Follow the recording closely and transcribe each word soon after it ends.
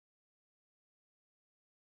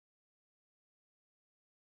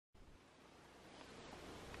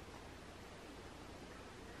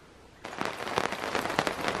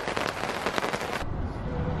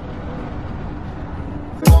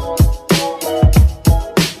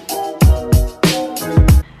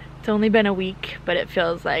It's only been a week, but it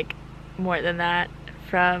feels like more than that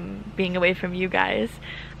from being away from you guys.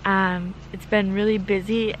 It's been really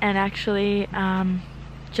busy, and actually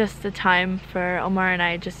just the time for Omar and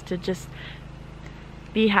I just to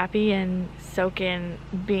be happy and soak in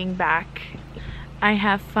being back. I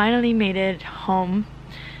have finally made it home,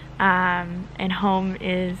 and home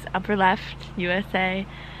is upper left, USA.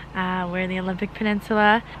 We're in the Olympic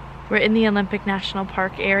Peninsula. We're in the Olympic National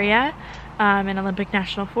Park area, in Olympic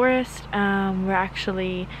National Forest. We're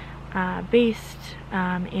actually based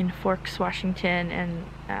in Forks, Washington,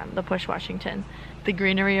 and Lush, Washington. The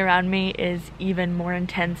greenery around me is even more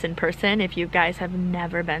intense in person. If you guys have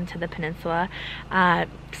never been to the peninsula,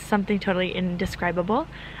 something totally indescribable.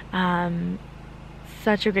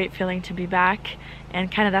 Such a great feeling to be back,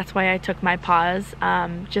 and kind of that's why I took my pause,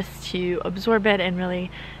 just to absorb it and really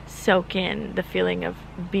soak in the feeling of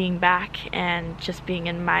being back and just being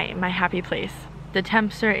in my happy place. The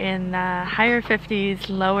temps are in the higher 50s,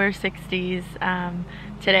 lower 60s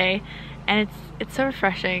today, and it's so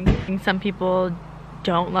refreshing. Some people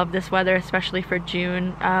don't love this weather, especially for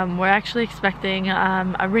June. We're actually expecting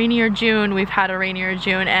a rainier June. We've had a rainier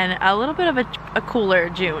June and a little bit of a cooler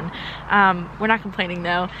June. We're not complaining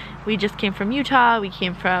though. We just came from Utah. We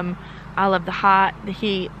came from all of the hot, the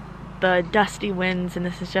heat, the dusty winds, and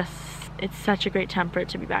this is just, it's such a great temperate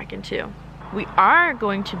to be back into. We are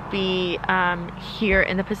going to be here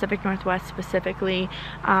in the Pacific Northwest specifically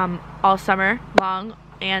all summer long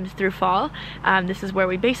and through fall. This is where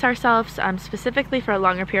we base ourselves specifically for a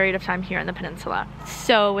longer period of time here in the peninsula.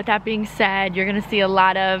 So with that being said, you're gonna see a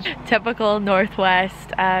lot of typical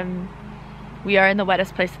Northwest. We are in the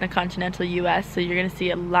wettest place in the continental US, so you're gonna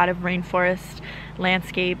see a lot of rainforest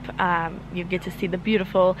landscape. You get to see the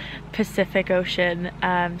beautiful Pacific Ocean,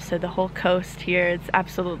 so the whole coast here is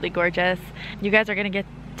absolutely gorgeous. You guys are gonna get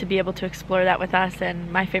to be able to explore that with us,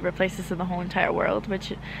 and my favorite places in the whole entire world,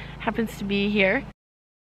 which happens to be here.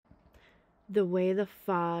 The way the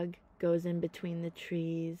fog goes in between the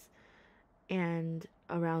trees and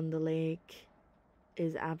around the lake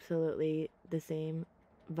is absolutely the same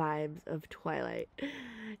vibes of Twilight.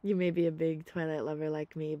 You may be a big Twilight lover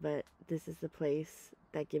like me, but this is the place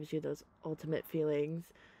that gives you those ultimate feelings.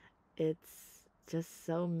 It's just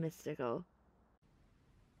so mystical.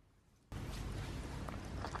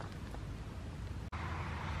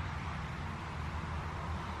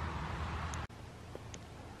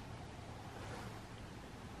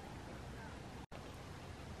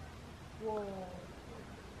 Whoa.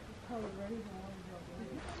 It's probably ready to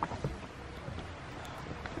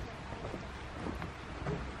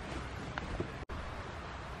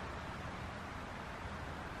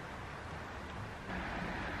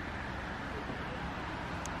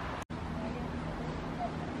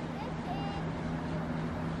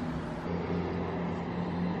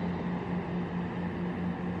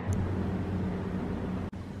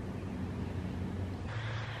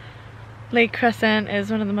Lake Crescent is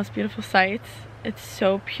one of the most beautiful sights. It's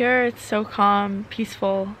so pure, it's so calm,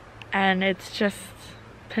 peaceful, and it's just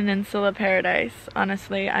peninsula paradise,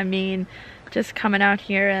 honestly. I mean, just coming out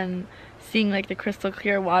here and seeing like the crystal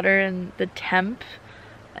clear water and the temp,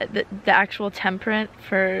 the actual temperate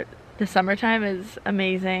for the summertime is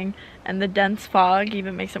amazing, and the dense fog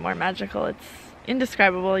even makes it more magical. It's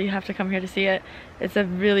indescribable. You have to come here to see it. It's a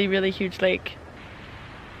really, really huge lake.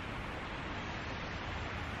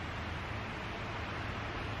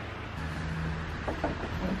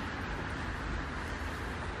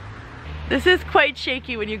 This is quite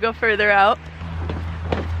shaky when you go further out.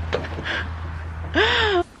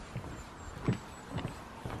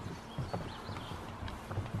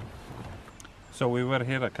 So we were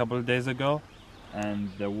here a couple of days ago and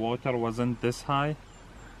the water wasn't this high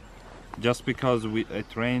just because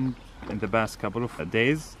it rained in the past couple of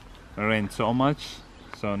days. It rained so much,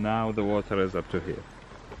 so now the water is up to here.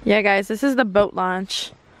 Yeah guys, this is the boat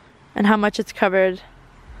launch and how much it's covered.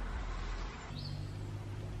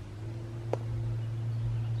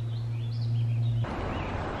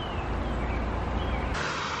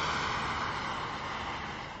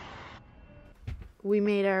 We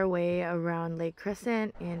made our way around Lake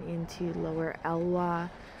Crescent and into Lower Elwha,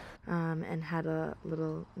 and had a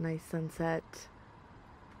little nice sunset.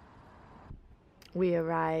 We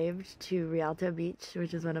arrived to Rialto Beach,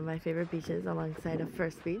 which is one of my favorite beaches, alongside of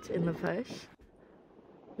First Beach in Lush.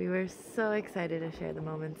 We were so excited to share the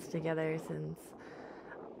moments together since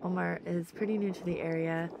Omar is pretty new to the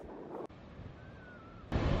area.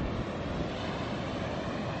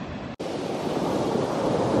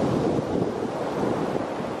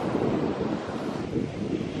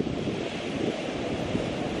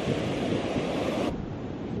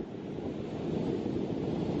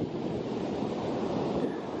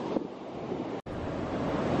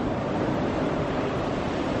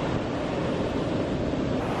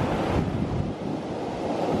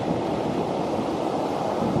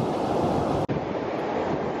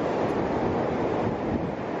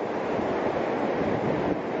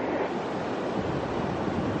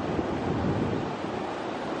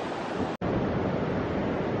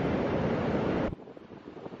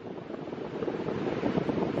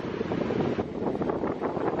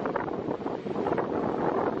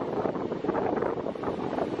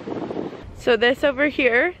 So this over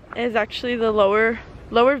here is actually the lower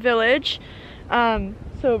village. So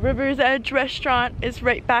River's Edge restaurant is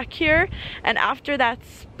right back here, and after that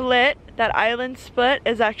split, that island split,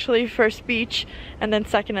 is actually first beach, and then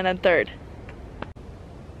second, and then third.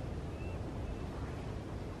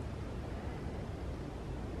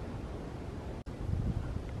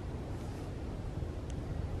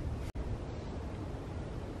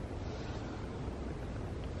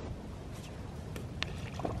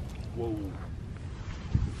 Whoa.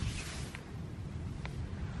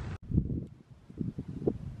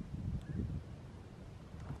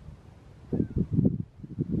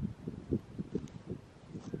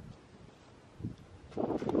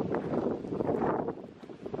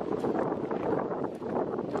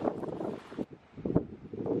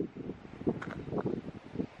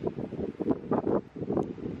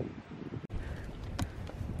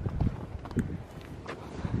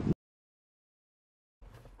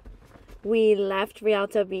 We left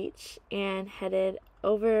Rialto Beach and headed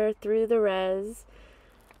over through the res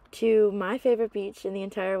to my favorite beach in the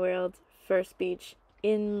entire world, First Beach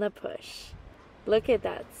in La Push. Look at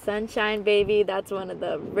that sunshine, baby. That's one of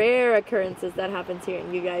the rare occurrences that happens here,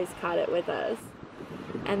 and you guys caught it with us.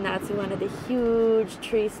 And that's one of the huge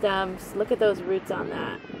tree stumps. Look at those roots on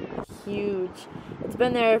that. Huge. It's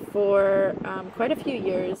been there for quite a few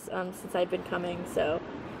years since I've been coming, so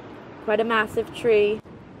quite a massive tree.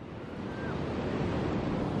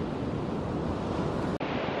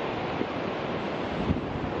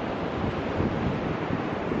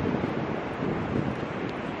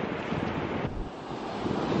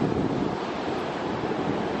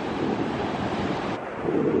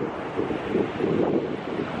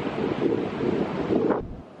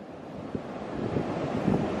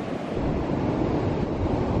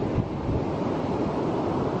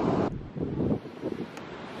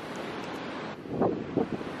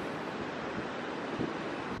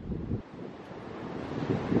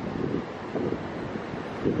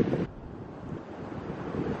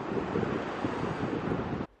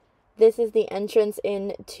 This is the entrance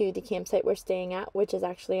into the campsite we're staying at, which is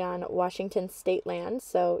actually on Washington state land.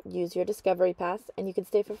 So use your Discovery Pass and you can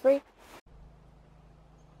stay for free.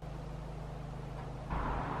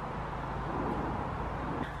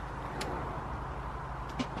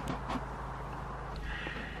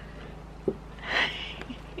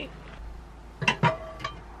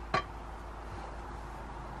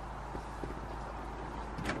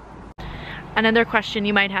 Another question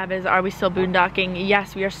you might have is, are we still boondocking?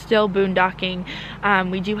 Yes, we are still boondocking.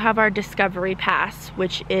 We do have our Discovery Pass,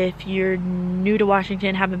 which if you're new to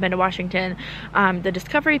Washington, haven't been to Washington, the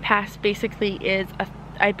Discovery Pass basically is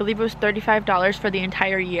I believe it was $35 for the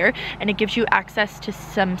entire year, and it gives you access to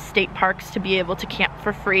some state parks to be able to camp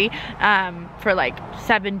for free for like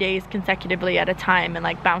 7 days consecutively at a time, and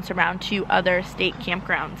like bounce around to other state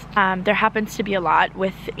campgrounds. There happens to be a lot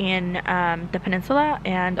within the peninsula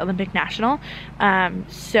and Olympic National,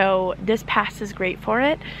 so this pass is great for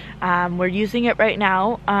it. We're using it right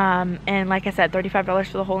now, and like I said, $35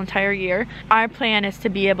 for the whole entire year. Our plan is to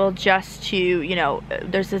be able just to, you know,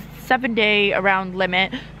 there's a 7-day around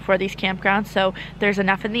limit for these campgrounds, so there's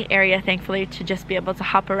enough in the area, thankfully, to just be able to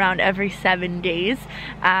hop around every 7 days,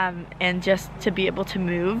 and just to be able to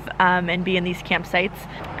move and be in these campsites,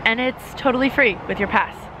 and it's totally free with your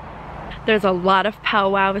pass. There's a lot of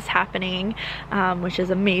powwows happening, which is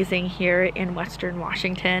amazing here in Western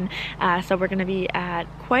Washington. So we're going to be at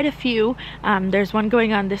quite a few. There's one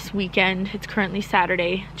going on this weekend. It's currently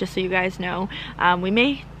Saturday, just so you guys know. We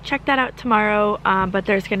may check that out tomorrow, but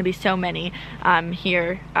there's going to be so many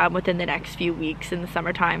here within the next few weeks in the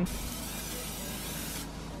summertime.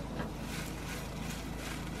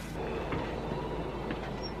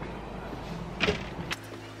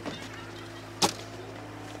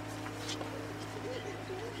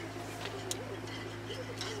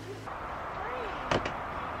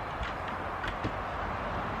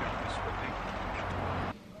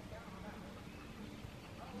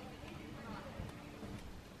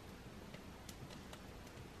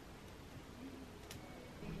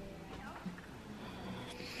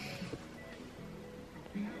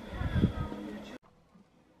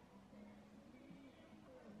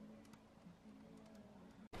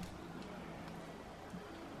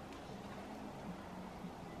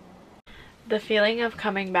 The feeling of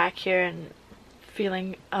coming back here and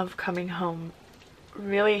feeling of coming home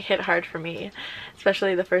really hit hard for me,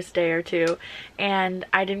 especially the first day or two, and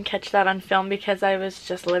I didn't catch that on film because I was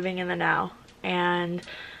just living in the now. And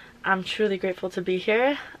I'm truly grateful to be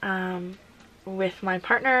here with my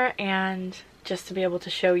partner and just to be able to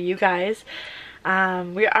show you guys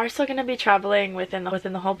We are still going to be traveling within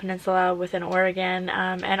the whole peninsula, within Oregon,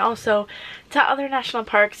 and also to other national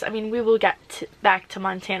parks. I mean, we will get back to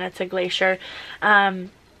Montana, to Glacier,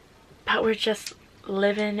 but we're just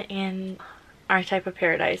living in our type of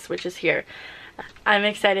paradise, which is here. I'm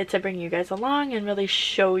excited to bring you guys along and really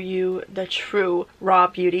show you the true raw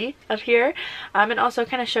beauty of here, and also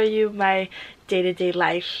kind of show you my day-to-day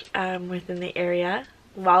life within the area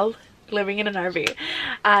while living in an RV.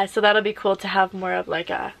 So that'll be cool to have more of like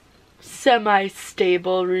a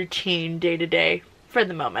semi-stable routine day-to-day for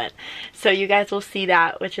the moment. So you guys will see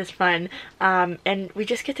that, which is fun. And we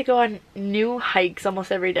just get to go on new hikes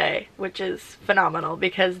almost every day, which is phenomenal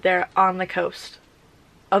because they're on the coast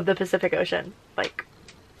of the Pacific Ocean. Like,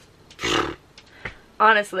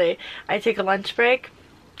 honestly, I take a lunch break,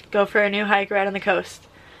 go for a new hike right on the coast.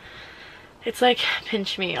 It's like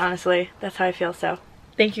pinch me, honestly. That's how I feel. So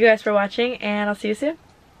thank you guys for watching, and I'll see you soon.